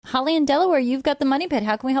Holly in Delaware, you've got the Money Pit.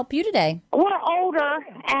 How can we help you today? We're older,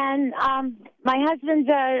 and my husband's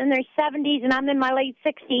in their 70s, and I'm in my late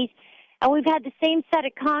 60s, and we've had the same set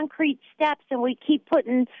of concrete steps, and we keep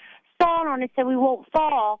putting salt on it so we won't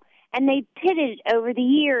fall, and they pitted over the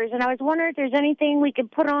years, and I was wondering if there's anything we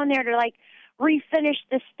could put on there to, like, refinish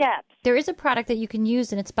the steps. There is a product that you can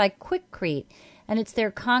use, and it's by Quickcrete, and it's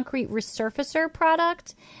their concrete resurfacer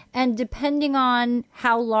product, and depending on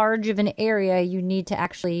how large of an area you need to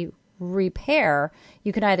actually repair,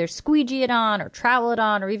 you can either squeegee it on or trowel it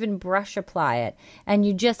on or even brush apply it, and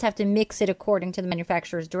you just have to mix it according to the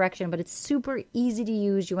manufacturer's direction. But it's super easy to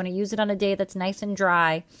use. You want to use it on a day that's nice and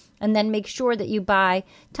dry, and then make sure that you buy,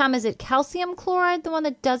 Tom, is it calcium chloride, the one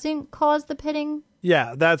that doesn't cause the pitting?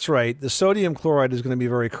 Yeah, that's right. The sodium chloride is going to be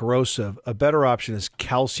very corrosive. A better option is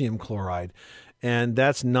calcium chloride, and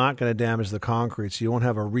that's not going to damage the concrete, so you won't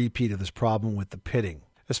have a repeat of this problem with the pitting.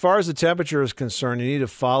 As far as the temperature is concerned, you need to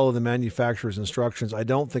follow the manufacturer's instructions. I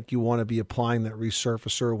don't think you want to be applying that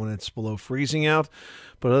resurfacer when it's below freezing out.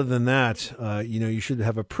 But other than that, you should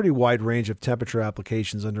have a pretty wide range of temperature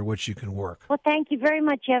applications under which you can work. Well, thank you very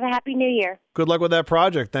much. You have a Happy New Year. Good luck with that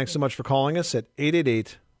project. Thanks so much for calling us at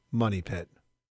 888-MONEY-PIT.